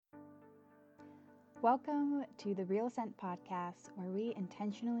Welcome to the Real Ascent podcast, where we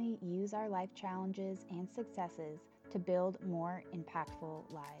intentionally use our life challenges and successes to build more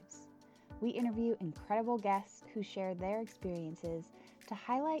impactful lives. We interview incredible guests who share their experiences to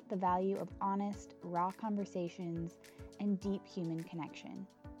highlight the value of honest, raw conversations and deep human connection.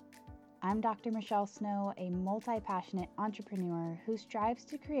 I'm Dr. Michelle Snow, a multi-passionate entrepreneur who strives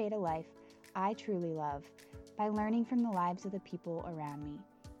to create a life I truly love by learning from the lives of the people around me.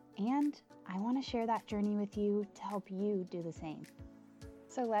 And I want to share that journey with you to help you do the same.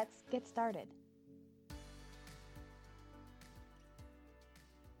 So let's get started.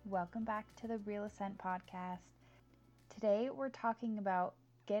 Welcome back to the Real Ascent podcast. Today we're talking about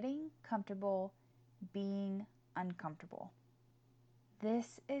getting comfortable being uncomfortable.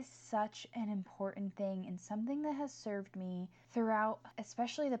 This is such an important thing and something that has served me throughout,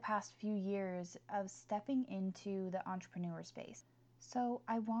 especially the past few years of stepping into the entrepreneur space. So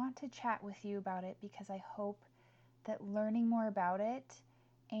I want to chat with you about it because I hope that learning more about it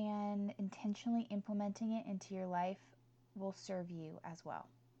and intentionally implementing it into your life will serve you as well.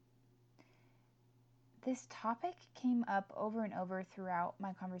 This topic came up over and over throughout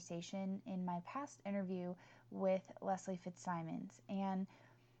my conversation in my past interview with Leslie Fitzsimons, and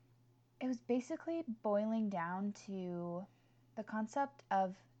it was basically boiling down to the concept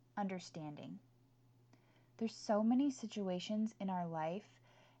of understanding. There's so many situations in our life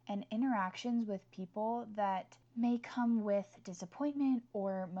and interactions with people that may come with disappointment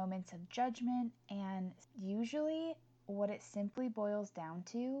or moments of judgment, and usually what it simply boils down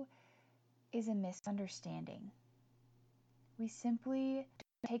to is a misunderstanding. We simply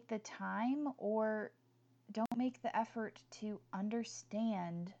don't take the time or don't make the effort to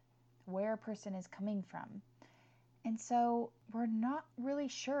understand where a person is coming from. And so we're not really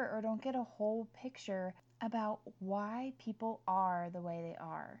sure or don't get a whole picture about why people are the way they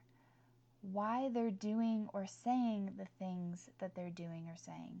are, why they're doing or saying the things that they're doing or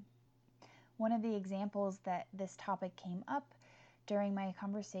saying. One of the examples that this topic came up during my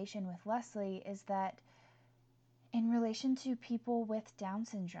conversation with Leslie is that in relation to people with Down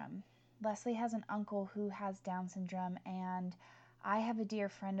syndrome, Leslie has an uncle who has Down syndrome, and I have a dear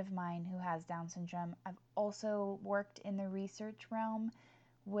friend of mine who has Down syndrome. I've also worked in the research realm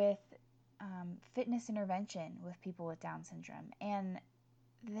with fitness intervention with people with Down syndrome, and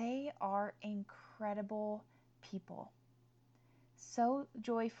they are incredible people. So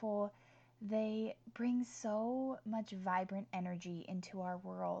joyful. They bring so much vibrant energy into our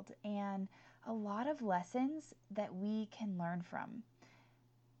world and a lot of lessons that we can learn from.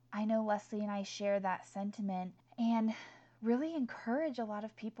 I know Leslie and I share that sentiment and really encourage a lot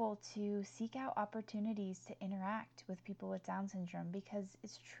of people to seek out opportunities to interact with people with Down syndrome because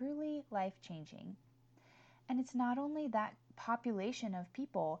it's truly life-changing. And it's not only that population of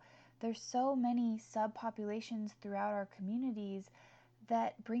people, there's so many subpopulations throughout our communities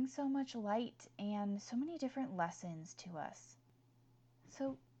that bring so much light and so many different lessons to us.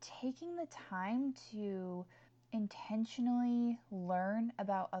 So taking the time to intentionally learn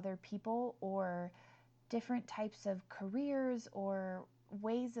about other people or different types of careers or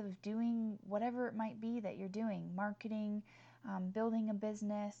ways of doing whatever it might be that you're doing, marketing, building a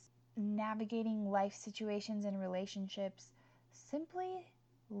business, navigating life situations and relationships, simply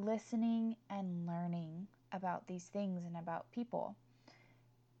listening and learning about these things and about people.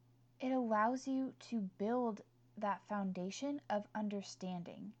 It allows you to build that foundation of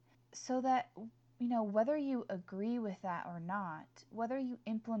understanding so that, whether you agree with that or not, whether you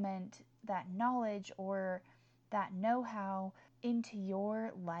implement that knowledge or that know-how into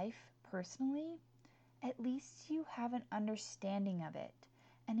your life personally, at least you have an understanding of it.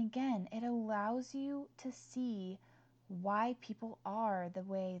 And again, it allows you to see why people are the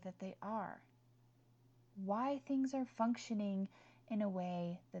way that they are, why things are functioning in a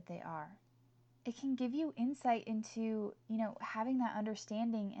way that they are. It can give you insight into, having that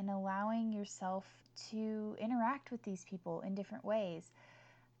understanding and allowing yourself to interact with these people in different ways.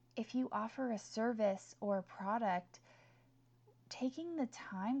 If you offer a service or a product, taking the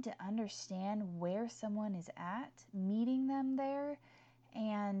time to understand where someone is at, meeting them there,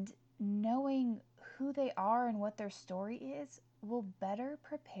 and knowing who they are and what their story is will better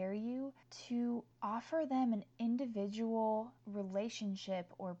prepare you to offer them an individual relationship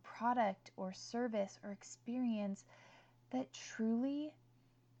or product or service or experience that truly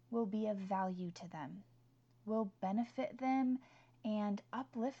will be of value to them, will benefit them and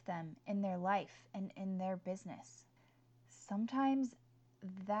uplift them in their life and in their business. Sometimes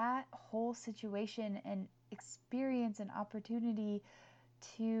that whole situation and experience and opportunity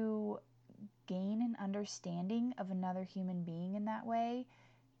to gain an understanding of another human being in that way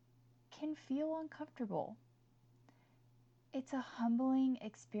can feel uncomfortable. It's a humbling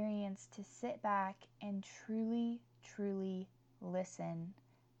experience to sit back and truly, truly listen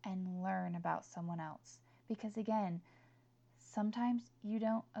and learn about someone else. Because again, sometimes you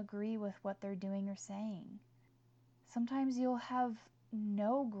don't agree with what they're doing or saying. Sometimes you'll have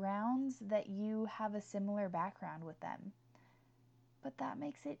no grounds that you have a similar background with them. But that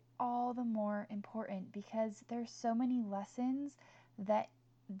makes it all the more important because there's so many lessons that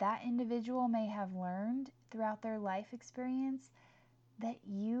that individual may have learned throughout their life experience that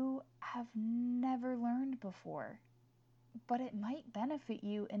you have never learned before. But it might benefit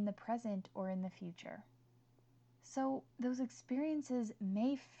you in the present or in the future. So those experiences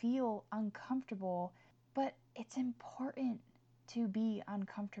may feel uncomfortable, but it's important to be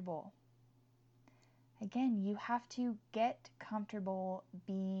uncomfortable. Again, you have to get comfortable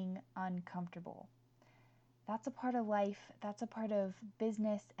being uncomfortable. That's a part of life, that's a part of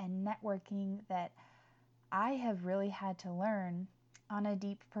business and networking that I have really had to learn on a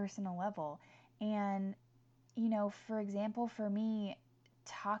deep personal level. And, for example, for me,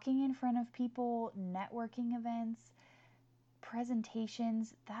 talking in front of people, networking events,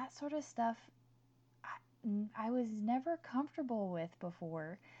 presentations, that sort of stuff, I was never comfortable with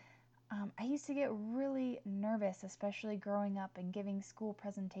before. I used to get really nervous, especially growing up and giving school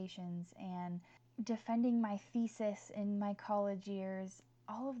presentations and defending my thesis in my college years.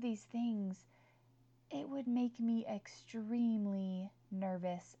 All of these things, it would make me extremely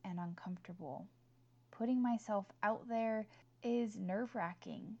nervous and uncomfortable. Putting myself out there is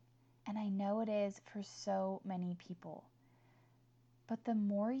nerve-wracking, and I know it is for so many people. But the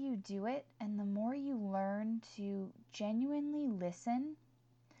more you do it and the more you learn to genuinely listen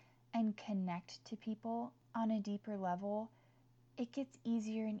and connect to people on a deeper level, it gets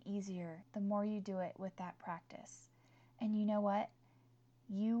easier and easier the more you do it with that practice. And you know what?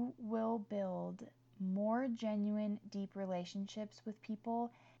 You will build more genuine, deep relationships with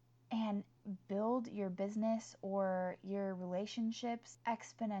people and build your business or your relationships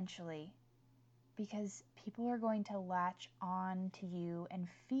exponentially, because people are going to latch on to you and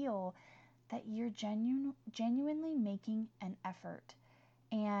feel that you're genuinely making an effort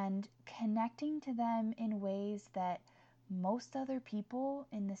and connecting to them in ways that most other people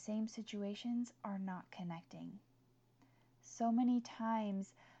in the same situations are not connecting. So many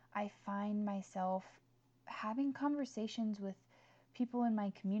times I find myself having conversations with people in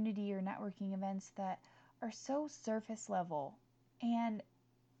my community or networking events that are so surface level, and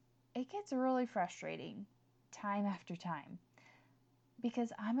it gets really frustrating time after time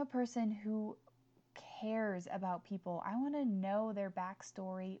because I'm a person who cares about people. I want to know their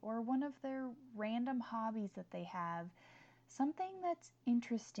backstory or one of their random hobbies that they have, something that's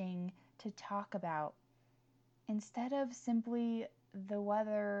interesting to talk about instead of simply the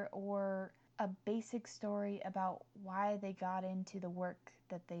weather or a basic story about why they got into the work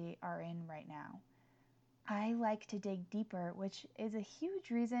that they are in right now. I like to dig deeper, which is a huge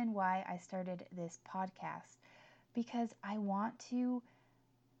reason why I started this podcast, because I want to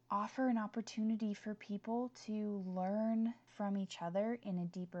offer an opportunity for people to learn from each other in a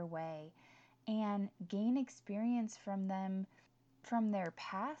deeper way and gain experience from them, from their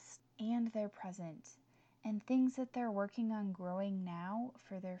past and their present, and things that they're working on growing now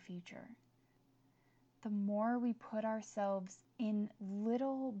for their future. The more we put ourselves in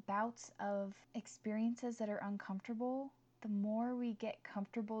little bouts of experiences that are uncomfortable, the more we get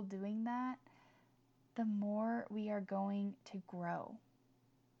comfortable doing that, the more we are going to grow.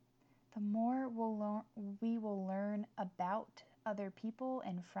 The more we will learn about other people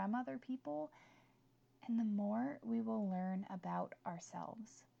and from other people, and the more we will learn about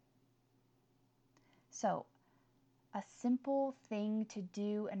ourselves. So, a simple thing to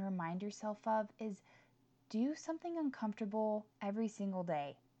do and remind yourself of is do something uncomfortable every single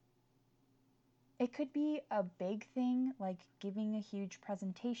day. It could be a big thing like giving a huge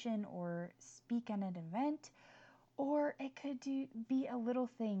presentation or speak at an event, or it could be a little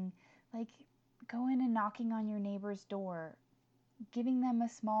thing like going and knocking on your neighbor's door, giving them a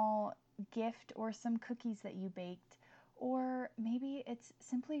small gift or some cookies that you baked, or maybe it's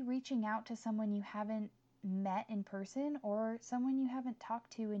simply reaching out to someone you haven't met in person or someone you haven't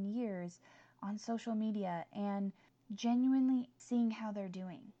talked to in years on social media and genuinely seeing how they're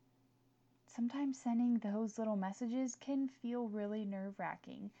doing. Sometimes sending those little messages can feel really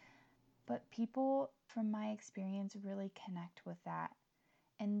nerve-wracking, but people, from my experience, really connect with that.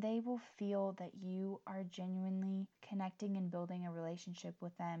 And they will feel that you are genuinely connecting and building a relationship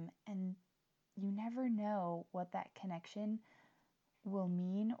with them. And you never know what that connection will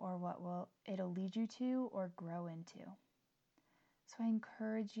mean or what it'll lead you to or grow into. So I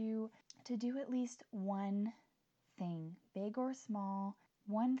encourage you to do at least one thing, big or small,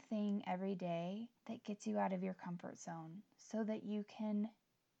 one thing every day that gets you out of your comfort zone so that you can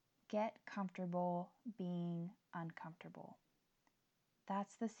get comfortable being uncomfortable.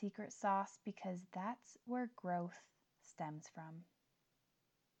 That's the secret sauce, because that's where growth stems from.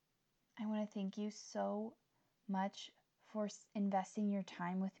 I want to thank you so much for investing your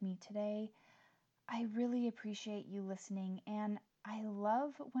time with me today. I really appreciate you listening, and I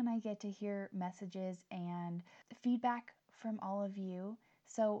love when I get to hear messages and feedback from all of you.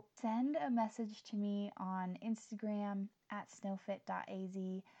 So send a message to me on Instagram at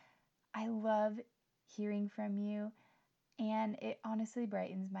snowfit.az. I love hearing from you, and it honestly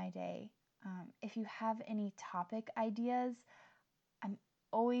brightens my day. If you have any topic ideas, I'm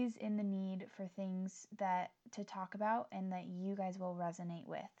always in the need for things to talk about and that you guys will resonate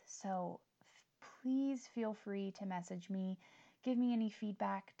with. So please feel free to message me, give me any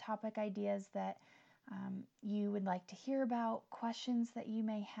feedback, topic ideas that you would like to hear about, questions that you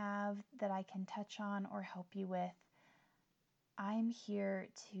may have that I can touch on or help you with. I'm here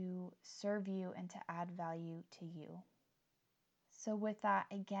to serve you and to add value to you. So with that,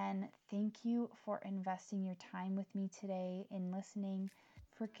 again, thank you for investing your time with me today in listening,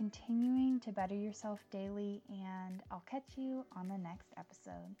 for continuing to better yourself daily, and I'll catch you on the next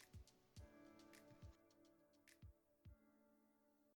episode.